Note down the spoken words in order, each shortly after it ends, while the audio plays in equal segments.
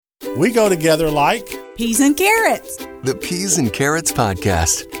We go together like peas and carrots. The Peas and Carrots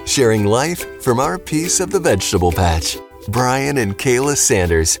Podcast, sharing life from our piece of the vegetable patch. Brian and Kayla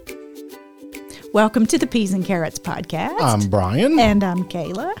Sanders. Welcome to the Peas and Carrots Podcast. I'm Brian. And I'm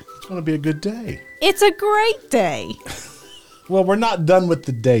Kayla. It's going to be a good day. It's a great day. Well, we're not done with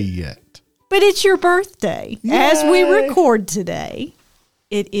the day yet. But it's your birthday. Yay. As we record today,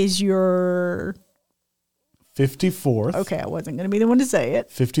 it is your 54th. Okay, I wasn't going to be the one to say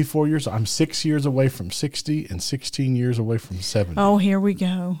it. 54 years. I'm 6 years away from 60 and 16 years away from 70. Oh, here we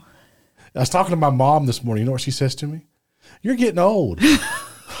go. I was talking to my mom this morning. You know what she says to me? You're getting old.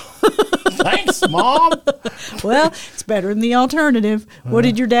 Thanks, Mom. Well, it's better than the alternative. What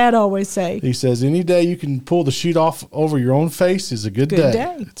did your dad always say? He says, any day you can pull the sheet off over your own face is a good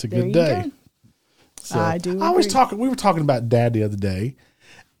day. It's a good day. So, I do agree. We were talking about Dad the other day,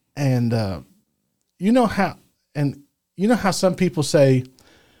 and you know how some people say,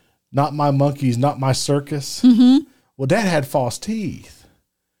 not my monkeys, not my circus? Mm-hmm. Well, Dad had false teeth.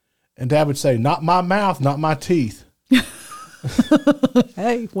 And Dad would say, not my mouth, not my teeth.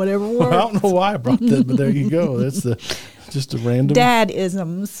 Hey, whatever works. I don't know why I brought that, but there you go. That's just a random.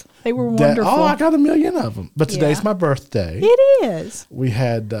 Dad-isms. They were wonderful. Oh, I got a million of them. But today's my birthday. It is. We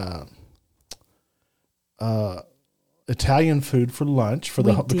had Italian food for lunch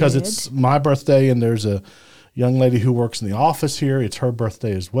because it's my birthday, and there's a young lady who works in the office here. It's her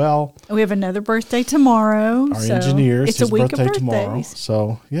birthday as well. We have another birthday tomorrow. Our engineers, it's his a week birthday of tomorrow.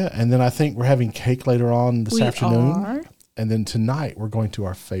 So yeah, and then I think we're having cake later on this afternoon. And then tonight we're going to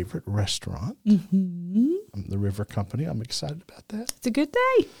our favorite restaurant, the River Company. I'm excited about that. It's a good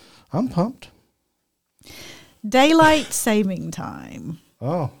day. I'm pumped. Daylight saving time.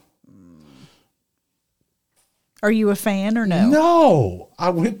 Oh. Are you a fan or no? No. I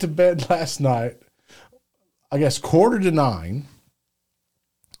went to bed last night, I guess 8:45,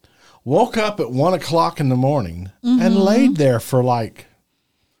 woke up at 1 o'clock in the morning and laid there for like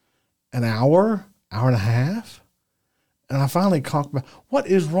an hour and a half. And I finally conked back. What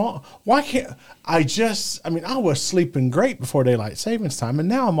is wrong? Why can't I was sleeping great before daylight savings time, and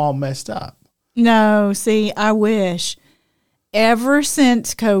now I'm all messed up. No, see, I wish. Ever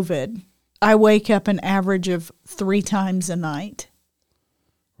since COVID, I wake up an average of 3 times a night.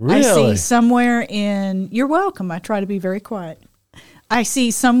 Really? I see somewhere you're welcome, I try to be very quiet. I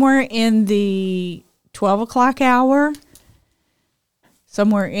see somewhere in the 12 o'clock hour,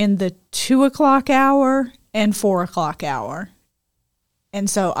 somewhere in the 2 o'clock hour, and 4 o'clock hour. And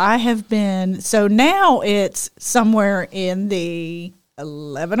so so now it's somewhere in the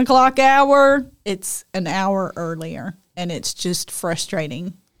 11 o'clock hour. It's an hour earlier, and it's just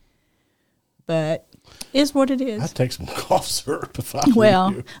frustrating. But is what it is. I'd take some cough syrup if I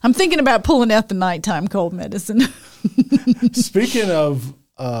were you. I'm thinking about pulling out the nighttime cold medicine. Speaking of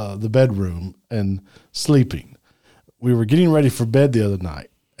the bedroom and sleeping, we were getting ready for bed the other night,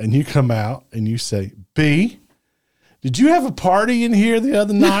 and you come out and you say, B, did you have a party in here the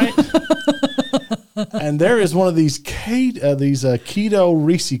other night? And there is one of these keto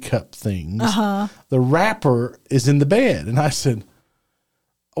Reese cup things. Uh-huh. The wrapper is in the bed. And I said,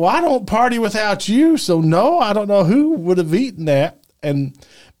 well, I don't party without you, so no, I don't know who would have eaten that. And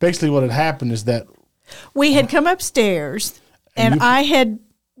basically what had happened is that we had come upstairs, and I had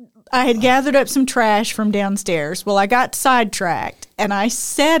gathered up some trash from downstairs. Well, I got sidetracked, and I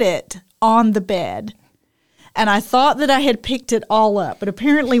set it on the bed. And I thought that I had picked it all up, but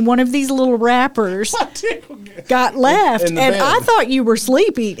apparently one of these little wrappers got left, and I thought you were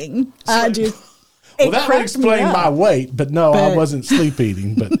sleep eating. Well, that would explain my weight, but I wasn't sleep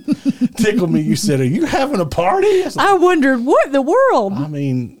eating. But tickled me. You said, "Are you having a party?" I wondered what in the world. I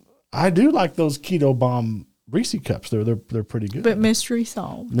mean, I do like those Keto Bomb Reese cups. They're pretty good. But mystery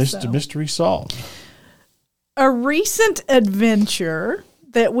solved. Mystery solved. A recent adventure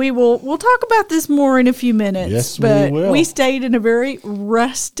that we'll talk about this more in a few minutes. Yes, but we will. We stayed in a very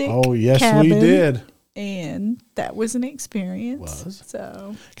rustic cabin, we did. And that was an experience. Was.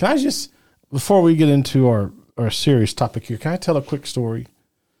 So can I just, before we get into our serious topic here, can I tell a quick story?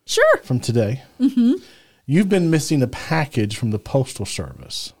 Sure. From today. Mm-hmm. You've been missing a package from the Postal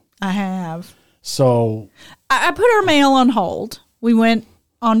Service. I have. So I put our mail on hold. We went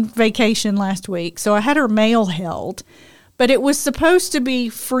on vacation last week, so I had our mail held. But it was supposed to be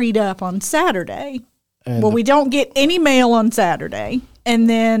freed up on Saturday. Well, we don't get any mail on Saturday. And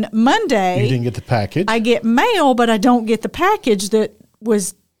then Monday, you didn't get the package. I get mail, but I don't get the package that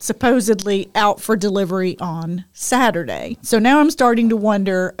was supposedly out for delivery on Saturday. So now I'm starting to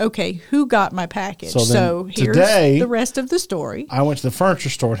wonder, okay, who got my package? So here's the rest of the story. I went to the furniture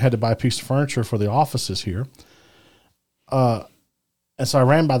store and had to buy a piece of furniture for the offices here. And And so I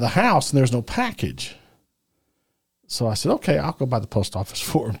ran by the house and there's no package. So I said, okay, I'll go by the post office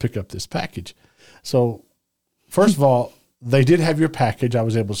for and pick up this package. So first of all, they did have your package. I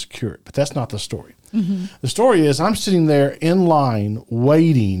was able to secure it, but that's not the story. Mm-hmm. The story is I'm sitting there in line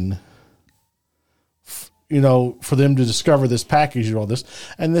waiting, for them to discover this package and all this.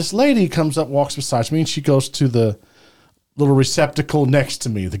 And this lady comes up, walks beside me, and she goes to the little receptacle next to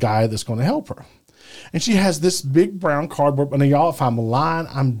me, the guy that's going to help her. And she has this big brown cardboard. And y'all, if I'm lying,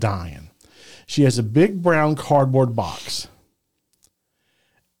 I'm dying. She has a big brown cardboard box.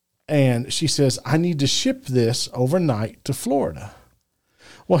 And she says, I need to ship this overnight to Florida.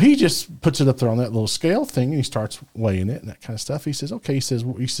 Well, he just puts it up there on that little scale thing, and he starts weighing it and that kind of stuff. He says, okay. He says,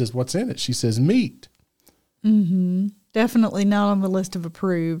 what's in it? She says, meat. Mm-hmm. Definitely not on the list of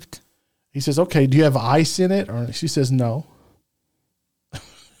approved. He says, okay, do you have ice in it? Or she says, no.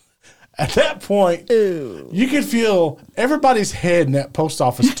 At that point, Ooh. You could feel everybody's head in that post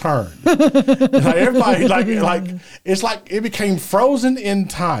office turn. Everybody, it's like it became frozen in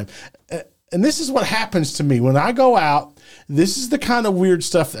time. And this is what happens to me when I go out. This is the kind of weird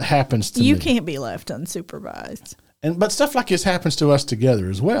stuff that happens to me. You can't be left unsupervised. But stuff like this happens to us together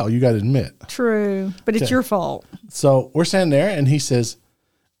as well. You got to admit. True, but it's your fault. So we're standing there, and he says,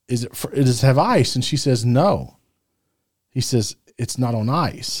 does it have ice? And she says, no. He says, it's not on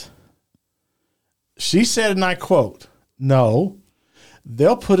ice. She said, and I quote, no,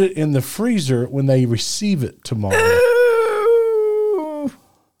 they'll put it in the freezer when they receive it tomorrow. Ooh,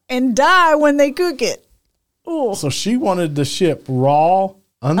 and die when they cook it. Ooh. So she wanted to ship raw,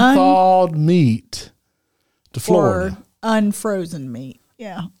 unthawed meat to Florida. Or unfrozen meat.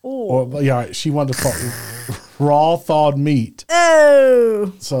 Yeah. Ooh. She wanted to call raw, thawed meat.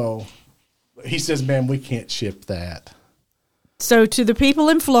 Oh. So he says, ma'am, we can't ship that. So to the people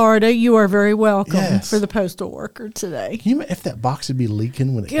in Florida, you are very welcome Yes. for the postal worker today. Can you if that box would be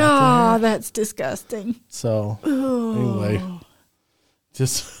leaking when it got God, there? that's disgusting. So anyway,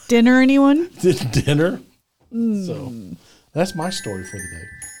 just Dinner, anyone? dinner. So that's my story for the day.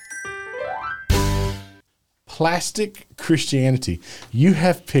 Plastic Christianity. You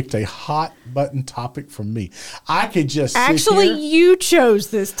have picked a hot button topic for me. I could just Actually, sit here. you chose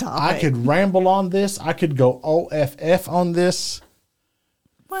this topic. I could ramble on this. I could go OFF on this.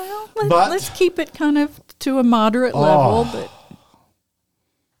 Well, let's keep it kind of to a moderate level, but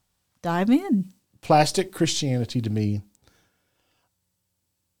dive in. Plastic Christianity to me.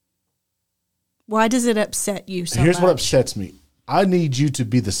 Why does it upset you so Here's much? what upsets me. I need you to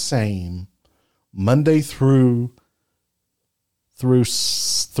be the same Monday through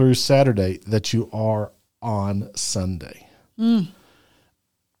Saturday that you are on Sunday. You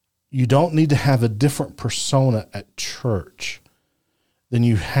don't need to have a different persona at church than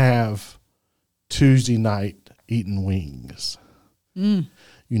you have Tuesday night eating wings. You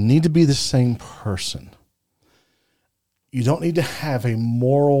need to be the same person. You don't need to have a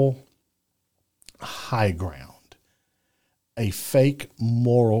moral high ground, a fake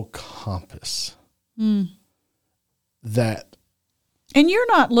moral compass. That. And you're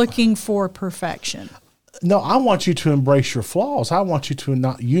not looking for perfection. No, I want you to embrace your flaws. I want you to,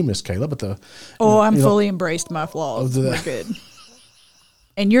 not you, Miss Kayla, but I'm fully embrased my flaws. We're good.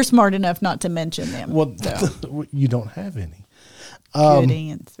 And you're smart enough not to mention them. Well, so. You don't have any. Good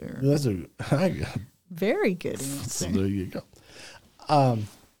answer. That's Very good answer. there you go.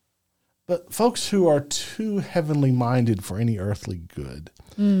 But folks who are too heavenly minded for any earthly good,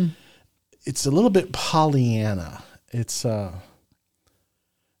 it's a little bit Pollyanna. It's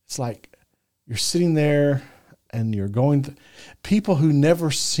like you're sitting there and you're going people who never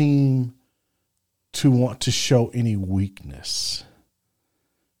seem to want to show any weakness.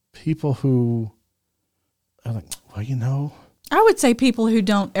 People who are like, well, I would say people who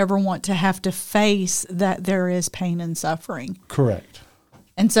don't ever want to have to face that there is pain and suffering. Correct.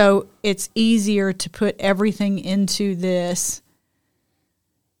 And so it's easier to put everything into this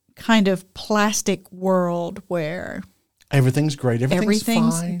kind of plastic world where everything's great.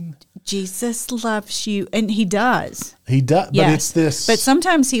 Everything's fine. Jesus loves you. And he does. He does. But Yes. it's this. But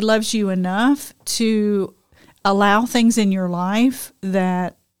sometimes he loves you enough to allow things in your life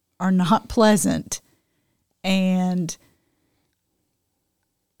that are not pleasant. And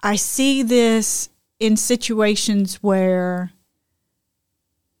I see this in situations where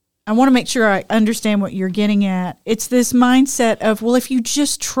I want to make sure I understand what you're getting at. It's this mindset of, well, if you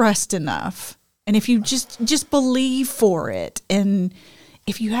just trust enough and if you just believe for it and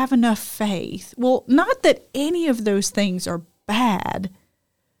if you have enough faith. Well, not that any of those things are bad,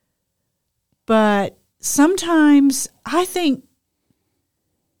 but sometimes I think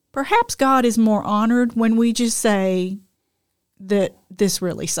perhaps God is more honored when we just say, that this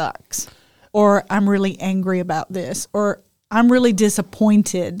really sucks, or I'm really angry about this, or I'm really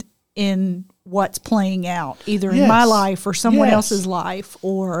disappointed in what's playing out, either in my life or someone else's life.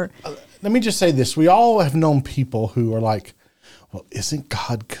 Or let me just say this. We all have known people who are like, well, isn't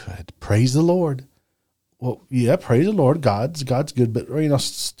God good? Praise the Lord. Well, yeah, praise the Lord. God's good, but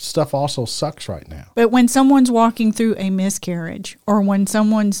stuff also sucks right now. But when someone's walking through a miscarriage, or when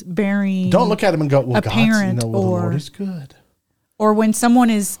someone's burying, don't look at them and go, "Well, a God's, parent, the Lord is good." Or when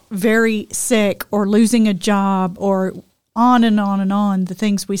someone is very sick, or losing a job, or on and on and on, the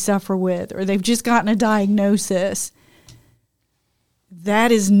things we suffer with, or they've just gotten a diagnosis.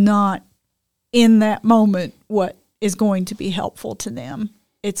 That is not in that moment what is going to be helpful to them.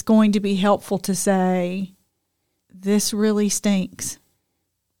 It's going to be helpful to say, this really stinks,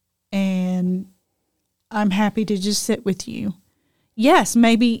 and I'm happy to just sit with you. Yes,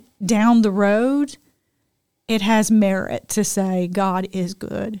 maybe down the road, it has merit to say God is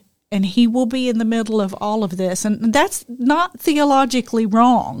good, and he will be in the middle of all of this. And that's not theologically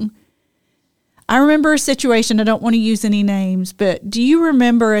wrong. I remember a situation, I don't want to use any names, but do you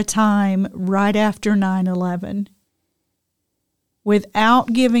remember a time right after 9/11?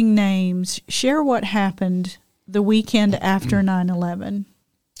 Without giving names, share what happened the weekend after 9/11.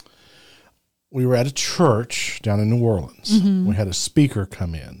 We were at a church down in New Orleans. Mm-hmm. We had a speaker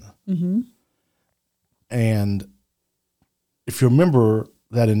come in. Mm-hmm. And if you remember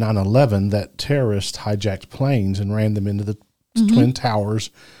that in 9/11, that terrorist hijacked planes and ran them into the Twin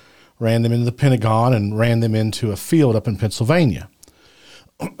Towers, ran them into the Pentagon, and ran them into a field up in Pennsylvania.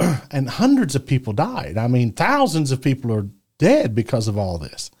 And hundreds of people died. I mean, thousands of people are dead because of all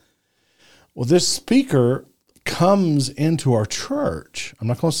this. Well, this speaker comes into our church. I'm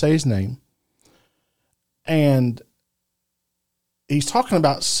not going to say his name. And he's talking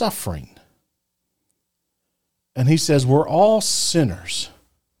about suffering. And he says, we're all sinners.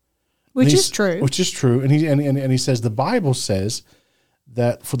 Which is true. Which is true. And he says, the Bible says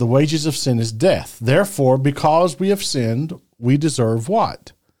that for the wages of sin is death. Therefore, because we have sinned, we deserve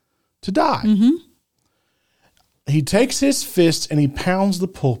what? To die. Mm-hmm. He takes his fist and he pounds the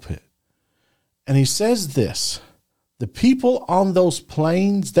pulpit. And he says this, the people on those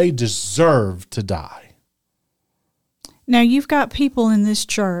planes, they deserve to die. Now, you've got people in this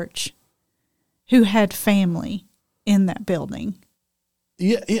church who had family in that building.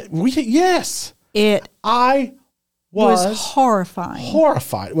 Yes. I was horrifying.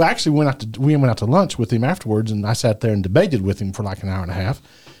 Horrified. Well, actually, we went out to lunch with him afterwards, and I sat there and debated with him for like an hour and a half,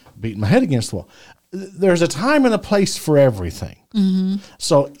 beating my head against the wall. There's a time and a place for everything. Mm-hmm.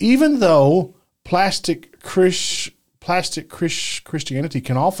 So even though plastic Christianity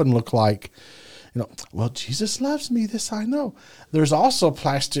can often look like, well, Jesus loves me, this I know. There's also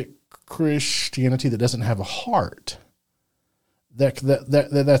plastic Christianity that doesn't have a heart,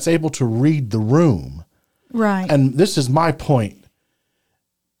 that's able to read the room. Right. And this is my point.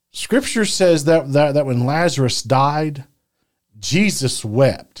 Scripture says that when Lazarus died, Jesus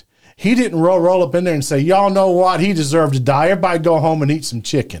wept. He didn't roll up in there and say, y'all know what? He deserved to die. Everybody go home and eat some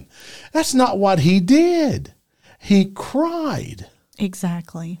chicken. That's not what he did. He cried.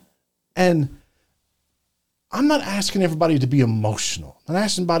 Exactly. And I'm not asking everybody to be emotional. I'm not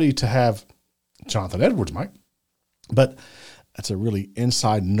asking anybody to have Jonathan Edwards, Mike. But that's a really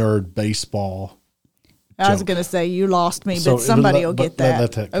inside nerd baseball I was going to say, you lost me, but somebody will get that.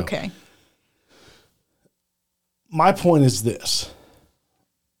 Let that go. Okay. My point is this.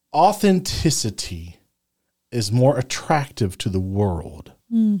 Authenticity is more attractive to the world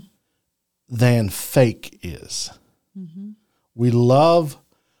than fake is. Mm-hmm. We love,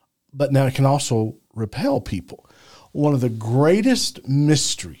 but now it can also repel people. One of the greatest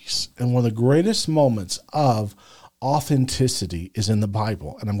mysteries and one of the greatest moments of authenticity is in the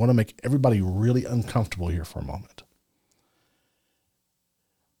Bible. And I'm going to make everybody really uncomfortable here for a moment.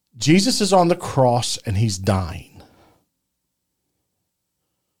 Jesus is on the cross and he's dying.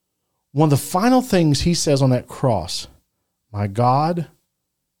 One of the final things he says on that cross, my God,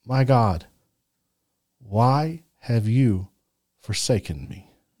 why have you forsaken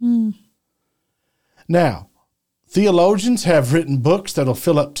me? Mm. Now, theologians have written books that'll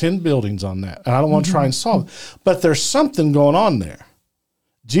fill up 10 buildings on that. And I don't want to try and solve it. But there's something going on there.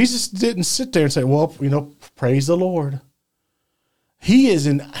 Jesus didn't sit there and say, well, praise the Lord. He is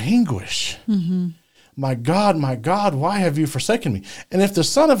in anguish. Mm-hmm. My God, why have you forsaken me? And if the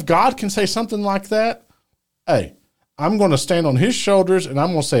Son of God can say something like that, hey, I'm going to stand on his shoulders and I'm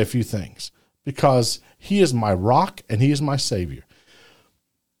going to say a few things because he is my rock and he is my Savior.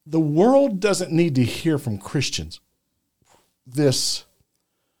 The world doesn't need to hear from Christians this,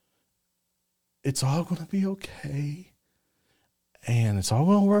 it's all going to be okay. and it's all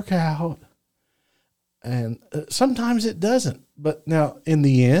going to work out. And sometimes it doesn't. But now, in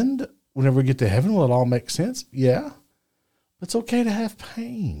the end, whenever we get to heaven, will it all make sense? Yeah. It's okay to have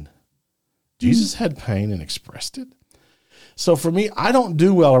pain. Jesus had pain and expressed it. So for me, I don't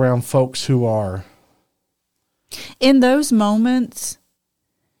do well around folks who are... In those moments,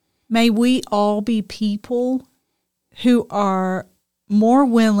 may we all be people who are more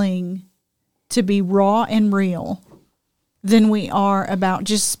willing to be raw and real than we are about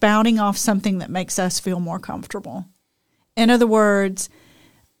just spouting off something that makes us feel more comfortable. In other words,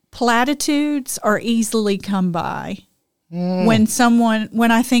 platitudes are easily come by. When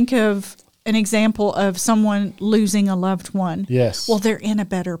I think of an example of someone losing a loved one. Yes. Well, they're in a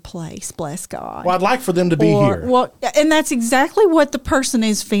better place, bless God. Well, I'd like for them to be here. Well, and that's exactly what the person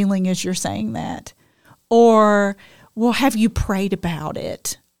is feeling as you're saying that. Or, well, have you prayed about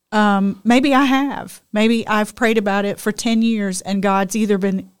it? Maybe I have. Maybe I've prayed about it for 10 years and God's either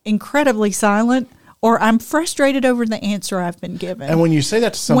been incredibly silent or I'm frustrated over the answer I've been given. And when you say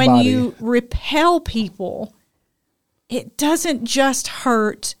that to somebody... When you repel people, it doesn't just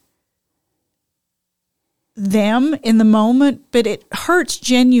hurt them in the moment, but it hurts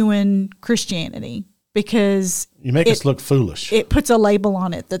genuine Christianity because you make us look foolish. It puts a label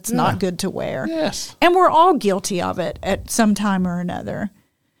on it that's not good to wear. Yes. And we're all guilty of it at some time or another.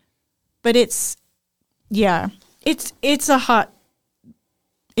 But it's a hot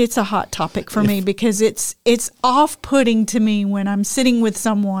topic for me because it's off-putting to me when I'm sitting with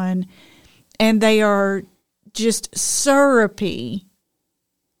someone and they are just syrupy,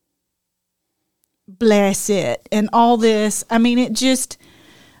 bless it, and all this. I mean, it just,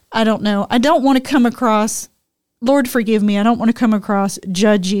 I don't know. I don't want to come across, Lord forgive me, I don't want to come across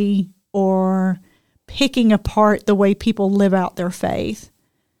judgy or picking apart the way people live out their faith.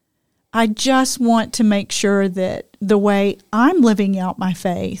 I just want to make sure that the way I'm living out my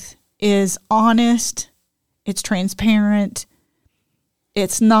faith is honest, it's transparent,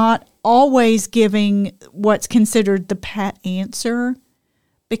 it's not always giving what's considered the pat answer,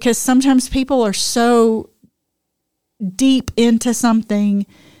 because sometimes people are so deep into something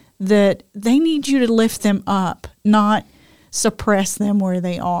that they need you to lift them up, not suppress them where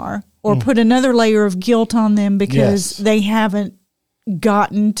they are or put another layer of guilt on them because they haven't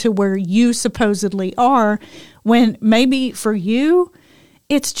gotten to where you supposedly are, when maybe for you,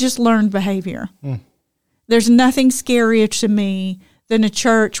 it's just learned behavior. There's nothing scarier to me than a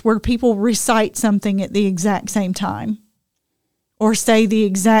church where people recite something at the exact same time or say the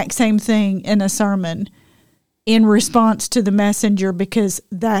exact same thing in a sermon in response to the messenger because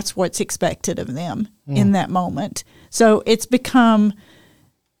that's what's expected of them in that moment. So it's become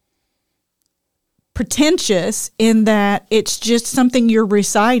pretentious in that it's just something you're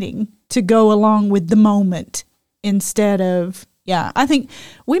reciting to go along with the moment instead of, I think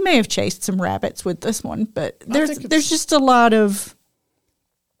we may have chased some rabbits with this one, but there's just a lot of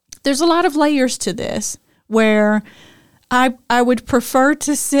layers to this where I would prefer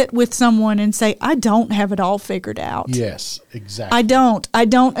to sit with someone and say, I don't have it all figured out. Yes, exactly. I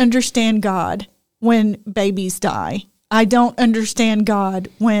don't understand God when babies die. I don't understand God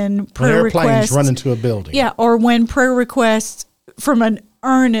when prayer requests run into a building. Yeah, or when prayer requests from an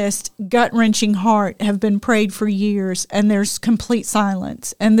earnest, gut-wrenching heart have been prayed for years and there's complete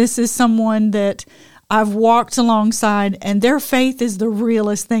silence. And this is someone that I've walked alongside and their faith is the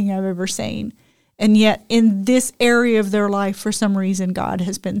realest thing I've ever seen. And yet in this area of their life, for some reason, God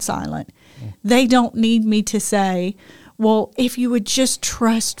has been silent. They don't need me to say, well, if you would just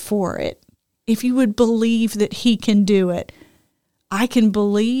trust for it, if you would believe that he can do it, I can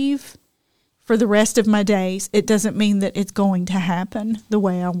believe for the rest of my days. It doesn't mean that it's going to happen the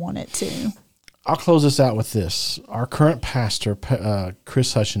way I want it to. I'll close this out with this. Our current pastor,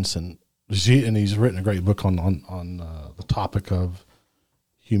 Chris Hutchinson, and he's written a great book on the topic of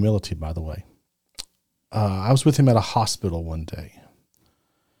humility, by the way. I was with him at a hospital one day,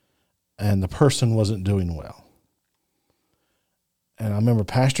 and the person wasn't doing well. And I remember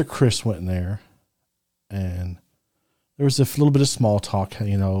Pastor Chris went in there, and there was a little bit of small talk,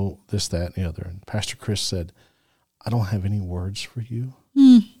 this, that, and the other. And Pastor Chris said, I don't have any words for you.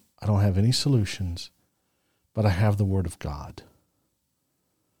 I don't have any solutions, but I have the Word of God.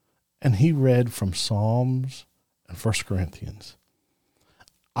 And he read from Psalms and 1 Corinthians.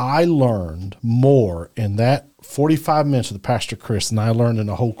 I learned more in that 45 minutes with Pastor Chris than I learned in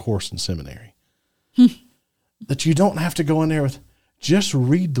a whole course in seminary. That you don't have to go in there with, just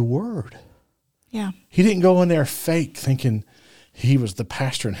read the Word. Yeah. He didn't go in there fake thinking he was the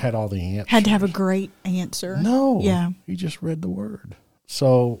pastor and had all the answers. Had to have a great answer. No. Yeah. He just read the Word.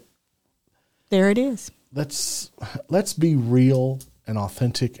 So there it is. let's be real and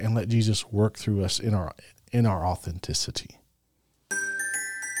authentic and let Jesus work through us in our authenticity.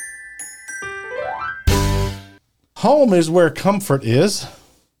 Home is where comfort is.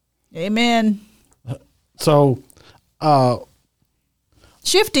 Amen. So,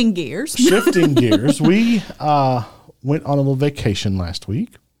 shifting gears. We went on a little vacation last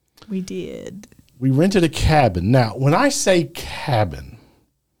week. We did. We rented a cabin. Now, when I say cabin,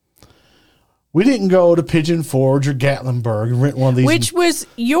 we didn't go to Pigeon Forge or Gatlinburg and rent one of these. Which was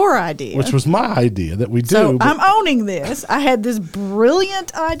your idea. Which was my idea that we do. So I'm owning this. I had this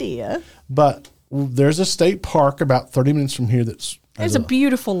brilliant idea. But there's a state park about 30 minutes from here that's... It's a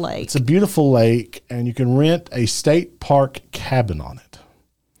beautiful lake. It's a beautiful lake, and you can rent a state park cabin on it.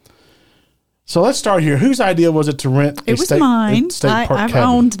 So let's start here. Whose idea was it to rent it a was state, mine. state park I've cabin?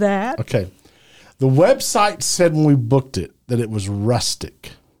 owned that. Okay. The website said when we booked it that it was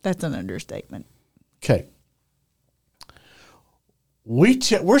rustic. That's an understatement. Okay.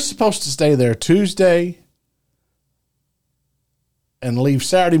 We're supposed to stay there Tuesday and leave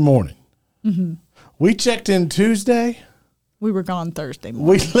Saturday morning. Mm-hmm. We checked in Tuesday. We were gone Thursday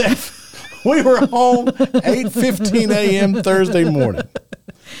morning. We left. We were home 8:15 a.m. Thursday morning.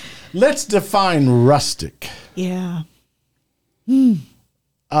 Let's define rustic. Yeah. It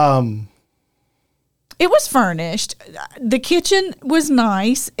was furnished. The kitchen was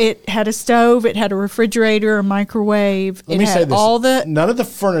nice. It had a stove. It had a refrigerator, a microwave. Let me say this. None of the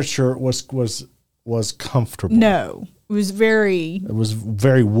furniture was comfortable. No. It was very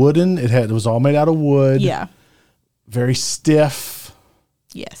wooden. It was all made out of wood. Yeah. Very stiff.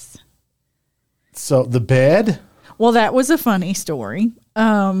 Yes. So the bed? Well, that was a funny story.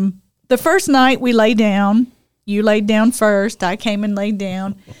 The first night we lay down, you laid down first. I came and laid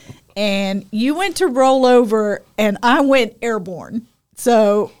down. And you went to roll over, and I went airborne.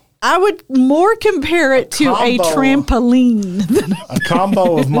 So I would more compare it to a trampoline. A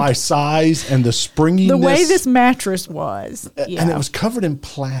combo of my size and the springiness. The way this mattress was. Yeah. And it was covered in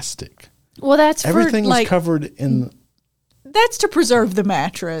plastic. Well, everything was covered in... That's to preserve the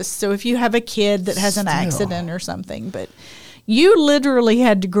mattress. So if you have a kid that has an accident or something. But you literally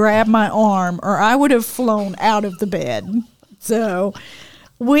had to grab my arm, or I would have flown out of the bed. So...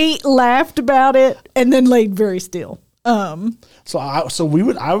 we laughed about it and then laid very still. So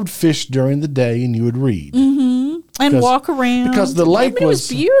I would fish during the day and you would read. Mm-hmm. And walk around. Because the lake was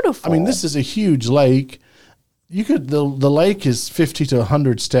beautiful. I mean, this is a huge lake. The lake is 50 to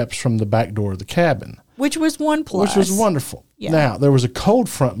 100 steps from the back door of the cabin. Which was one plus. Which was wonderful. Yeah. Now, there was a cold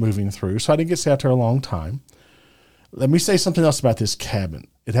front moving through, so I didn't get to stay out there a long time. Let me say something else about this cabin.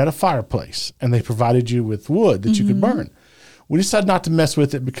 It had a fireplace, and they provided you with wood that you could burn. We decided not to mess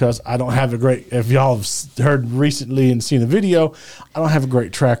with it because I don't have if y'all have heard recently and seen a video, I don't have a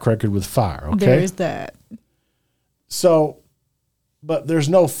great track record with fire, okay? There is that. So, but there's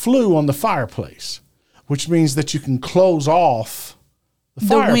no flue on the fireplace, which means that you can close off the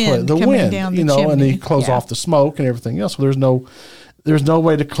fireplace. The wind, down and then you close off the smoke and everything else. So there's no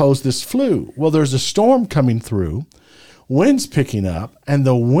way to close this flue. Well, there's a storm coming through. Wind's picking up, and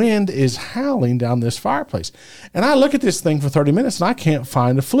the wind is howling down this fireplace. And I look at this thing for 30 minutes, and I can't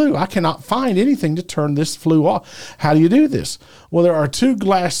find a flue. I cannot find anything to turn this flue off. How do you do this? Well, there are 2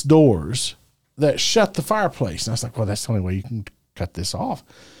 glass doors that shut the fireplace. And I was like, well, that's the only way you can cut this off.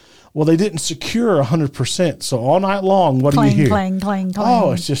 Well, they didn't secure 100%. So all night long, what do you hear? Clang, clang, clang.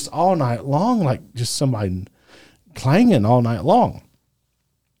 Oh, it's just all night long, like just somebody clanging all night long.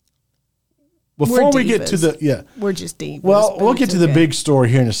 Before we get to we're just divas. Well, we'll get to the big story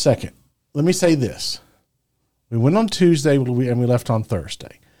here in a second. Let me say this. We went on Tuesday and we left on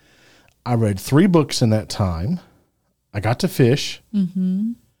Thursday. I read 3 books in that time. I got to fish.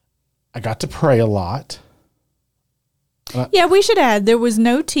 Mm-hmm. I got to pray a lot. Yeah, we should add there was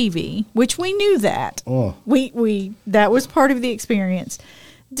no TV, which we knew that. Oh. We that was part of the experience.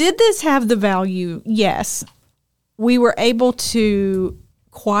 Did this have the value? Yes. We were able to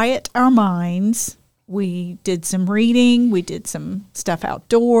quiet our minds. We did some reading. We did some stuff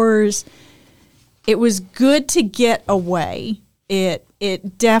outdoors. It was good to get away.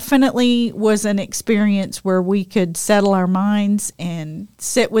 It definitely was an experience where we could settle our minds and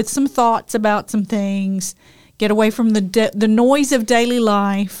sit with some thoughts about some things, get away from the noise of daily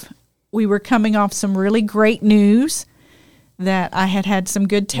life. We were coming off some really great news that I had some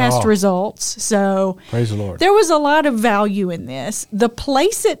good test results. So praise the Lord. There was a lot of value in this. The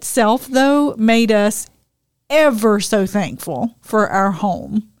place itself, though, made us ever so thankful for our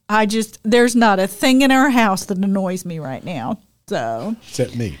home. There's not a thing in our house that annoys me right now. So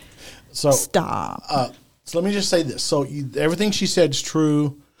except me. So stop. So let me just say this. So everything she said is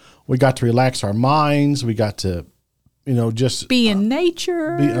true We got to relax our minds. We got to, just Be in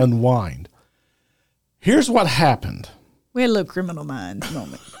nature. unwind. Here's what happened. We had a little Criminal Minds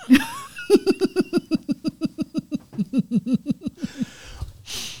moment.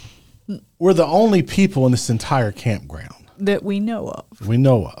 We're the only people in this entire campground That we know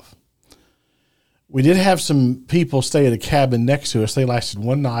of. We did have some people stay at a cabin next to us. They lasted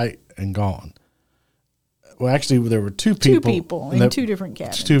one night and gone. Well, actually, there were two people. In two different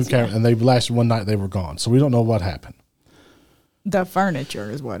cabins. And they lasted one night. They were gone. So we don't know what happened. The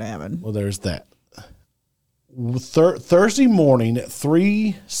furniture is what happened. Well, there's that. Thursday morning at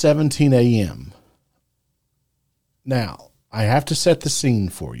 3:17 a.m. Now, I have to set the scene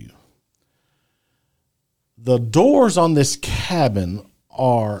for you. The doors on this cabin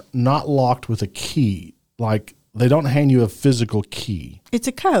are not locked with a key. Like, they don't hand you a physical key. It's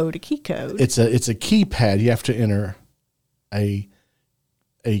a code, a key code. It's a keypad. You have to enter a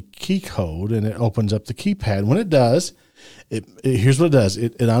key code, and it opens up the keypad. When it does, here's what it does.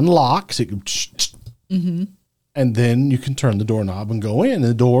 It unlocks. And then you can turn the doorknob and go in, and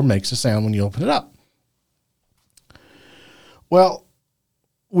the door makes a sound when you open it up. Well,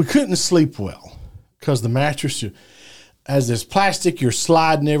 we couldn't sleep well because the mattress has this plastic. You're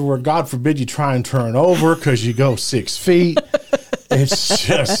sliding everywhere. God forbid you try and turn over because you go 6 feet.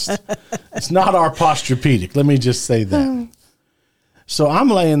 It's not our Posturepedic. Let me just say that. So I'm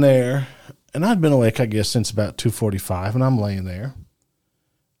laying there, and I'd been awake, I guess, since about 2:45, and I'm laying there.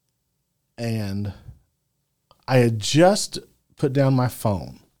 And I had just put down my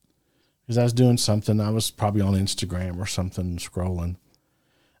phone because I was doing something. I was probably on Instagram or something, scrolling.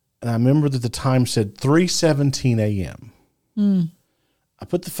 And I remember that the time said 3:17 a.m. I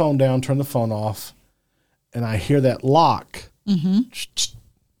put the phone down, turned the phone off, and I hear that lock.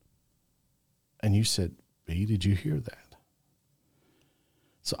 And you said, B, did you hear that?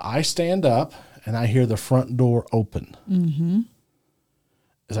 So I stand up, and I hear the front door open.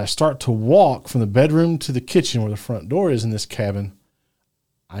 As I start to walk from the bedroom to the kitchen where the front door is in this cabin,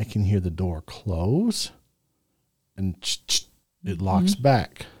 I can hear the door close, and it locks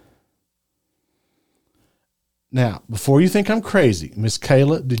back. Now, before you think I'm crazy, Miss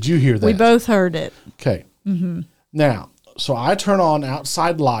Kayla, did you hear that? We both heard it. Okay. Now, so I turn on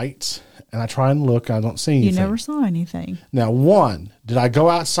outside lights, and I try and look. I don't see anything. You never saw anything. Now, did I go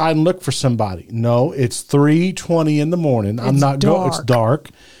outside and look for somebody? No, it's 3:20 in the morning. It's dark.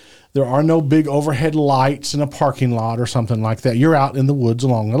 There are no big overhead lights in a parking lot or something like that. You're out in the woods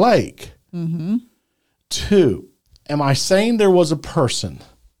along the lake. 2, am I saying there was a person?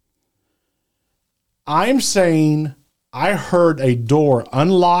 I'm saying I heard a door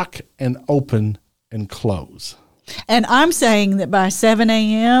unlock and open and close. And I'm saying that by 7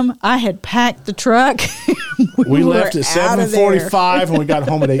 a.m., I had packed the truck. we left at 7:45 and we got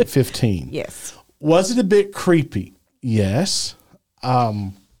home at 8:15. Yes. Was it a bit creepy? Yes.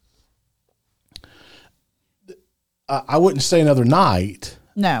 I wouldn't stay another night.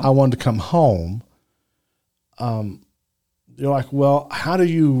 No. I wanted to come home. You're like, well, how do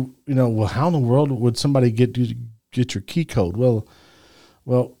you, how in the world would somebody get your key code? Well,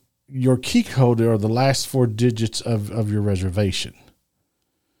 your key code are the last 4 digits of your reservation.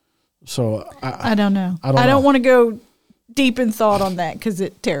 So I don't know. I don't want to go deep in thought on that because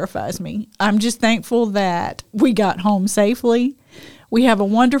it terrifies me. I'm just thankful that we got home safely. We have a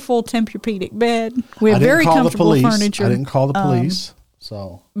wonderful Tempur-Pedic bed. We have very comfortable furniture. I didn't call the police.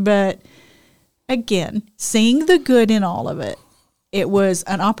 But again, seeing the good in all of it, it was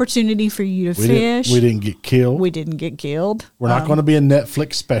an opportunity for you to fish. We didn't get killed. We're not going to be a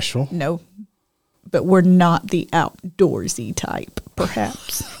Netflix special. No, but we're not the outdoorsy type,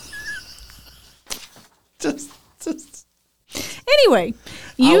 perhaps. just. Anyway,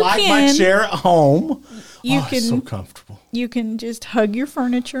 I like my chair at home. It's so comfortable. You can just hug your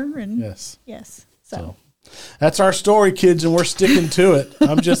furniture and yes. So that's our story, kids, and we're sticking to it.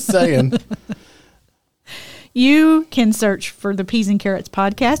 I'm just saying. You can search for the Peas and Carrots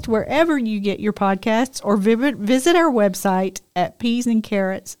podcast wherever you get your podcasts or visit our website at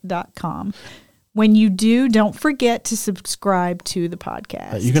peasandcarrots.com. When you do, don't forget to subscribe to the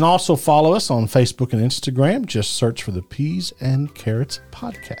podcast. You can also follow us on Facebook and Instagram. Just search for the Peas and Carrots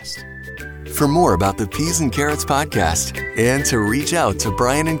podcast. For more about the Peas and Carrots podcast and to reach out to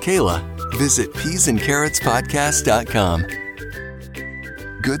Brian and Kayla, visit peasandcarrotspodcast.com.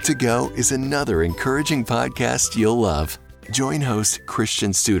 Good to Go is another encouraging podcast you'll love. Join host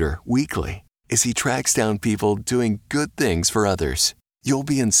Christian Studer weekly as he tracks down people doing good things for others. You'll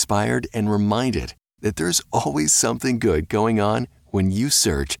be inspired and reminded that there's always something good going on when you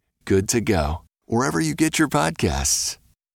search Good to Go, wherever you get your podcasts.